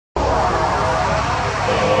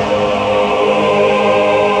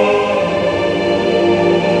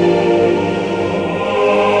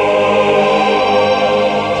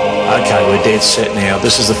we're dead set now.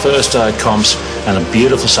 This is the first day of comps and a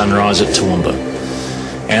beautiful sunrise at Toowoomba.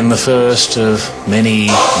 And the first of many,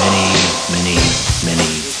 many, many,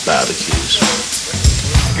 many barbecues.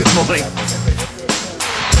 Good morning.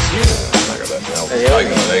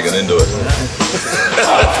 They get into it.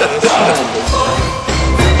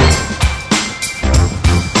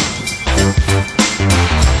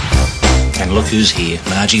 And look who's here,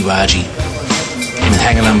 Margie Wargie. In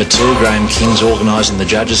hangar number 2, Graham King's organising the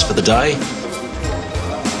judges for the day.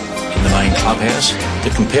 In the main clubhouse,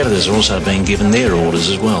 the competitors are also being given their orders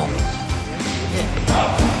as well.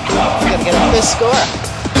 Got to get a first score.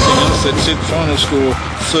 That's it, final score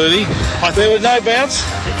 30. There was no bounce?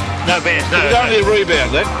 No bounce, no. We don't need a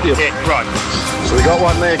rebound, that? Yeah, right. So we got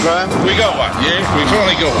one there, Graham? We got one, yeah, we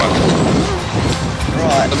finally got one.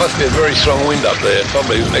 Right. There must be a very strong wind up there,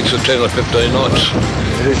 probably an extra 10 or 15 knots.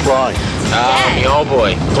 Who's flying? The old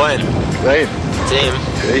boy, Glenn. Glenn? Tim.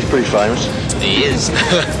 Yeah, he's pretty famous. He is.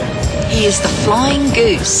 He is the flying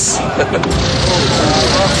goose. Gonna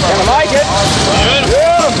make it.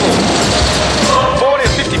 Beautiful! 40 or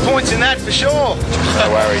 50 points in that for sure. No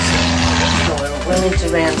worries. Well into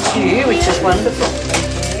round 2, which is wonderful.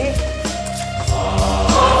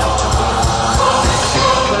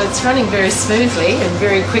 Well, it's running very smoothly and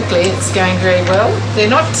very quickly. It's going very well. They're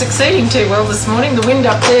not succeeding too well this morning. The wind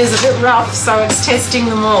up there is a bit rough, so it's testing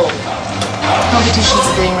them all. Competitions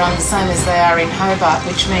are being run the same as they are in Hobart,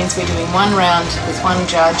 which means we're doing one round with one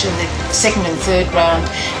judge, and the second and third round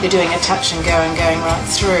they're doing a touch and go and going right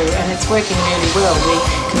through, and it's working really well. The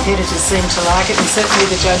competitors seem to like it, and certainly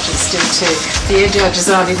the judges do too. The air judges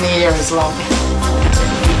aren't in the air as long.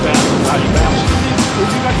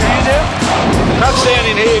 Touchdown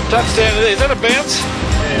in here, touchdown in there. Is that a bounce?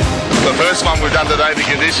 The first one we've done today, the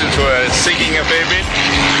conditions were sinking a fair bit.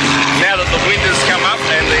 Now that the wind has come up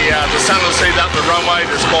and the sun has heated up the runway,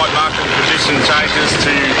 there's quite marked condition changes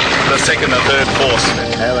to the second and third course.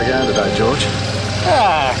 How are they going today, George?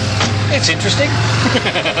 It's interesting.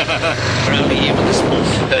 We're only here for the sport.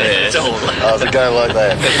 It's all. How's it going like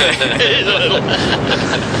that?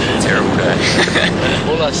 Terrible day.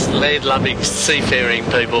 All us land-loving seafaring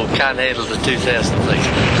people can't handle the 2,000 feet.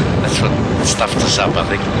 That's what stuffed us up, I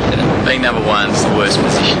think. Being number one's the worst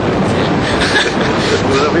position.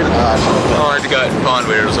 Was it a bit hard? I had to go and find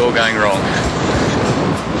where it was all going wrong.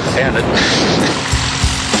 Found it.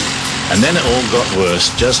 And then it all got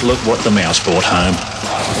worse. Just look what the mouse brought home.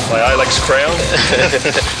 My ALACS crown.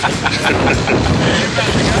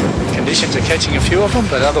 Conditions are catching a few of them,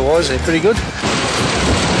 but otherwise they're pretty good.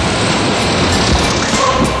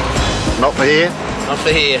 Not for here? Not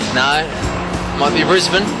for here, no. Might be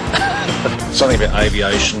Brisbane. Something about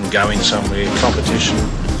aviation, going somewhere, competition,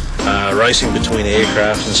 racing between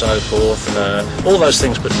aircraft and so forth, and all those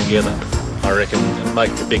things put together, I reckon,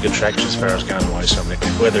 make the big attraction as far as going away somewhere,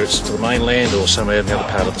 whether it's to the mainland or somewhere in the other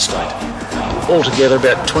part of the state. Altogether,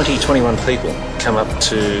 about 21 people come up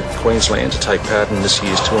to Queensland to take part in this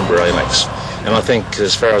year's Toowoomba ALACS, and I think,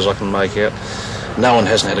 as far as I can make out, no one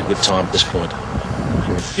hasn't had a good time at this point.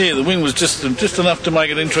 Yeah, the wind was just enough to make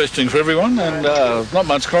it interesting for everyone, and not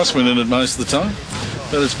much crosswind in it most of the time.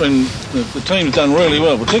 But it's been, the team's done really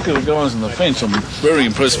well, particularly the guys on the fence. I'm very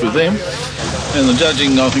impressed with them, and the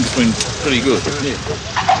judging I think has been pretty good. Yeah.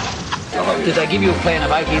 Did they give you a plan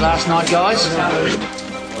of Oakey last night, guys?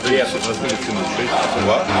 Yes.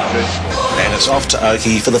 And it's off to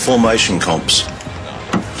Oakey for the formation comps.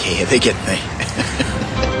 Yeah, they get me.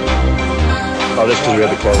 Oh, that's because we had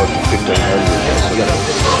the quality 15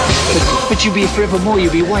 But you'll be forever more,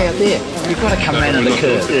 you'll be way up there. You've got to come round on the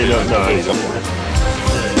curve. Yeah, no.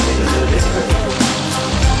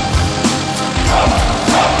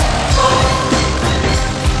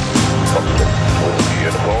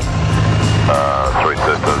 Uniform, 3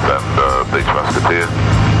 Sisters and Beach Musketeer.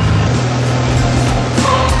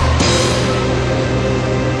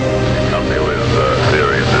 Company with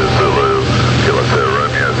Syrian Zulu, Kilo Sierra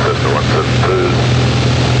Romeo, Cessna 172,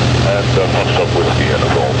 and non-stop whiskey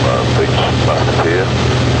uniform, Beach Musketeer.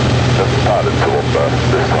 Just departed Toowoomba,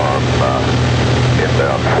 this time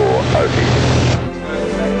inbound for Oakey.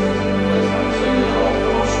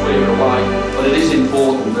 But it is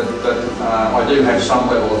important that I do have some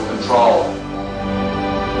level of control.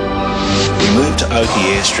 We moved to Oakey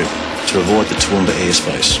Airstrip to avoid the Toowoomba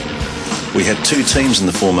airspace. We had 2 teams in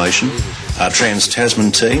the formation, our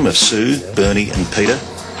Trans-Tasman team of Sue, Bernie and Peter,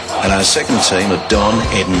 and our second team of Don,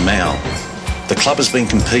 Ed and Mal. The club has been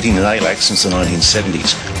competing in ALACS since the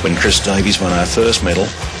 1970s, when Chris Davies won our first medal,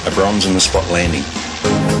 a bronze in the spot landing.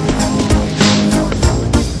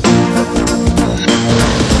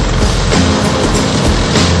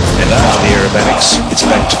 And after the aerobatics, it's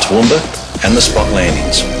back to Toowoomba and the spot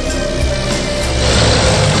landings.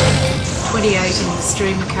 28 in the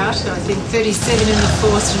streamer cut, I think 37 in the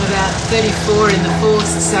forced and about 34 in the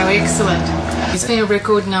forced, so excellent. It's been a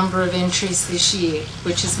record number of entries this year,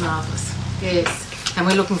 which is marvellous. Yes, and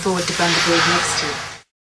we're looking forward to Bundaberg next year.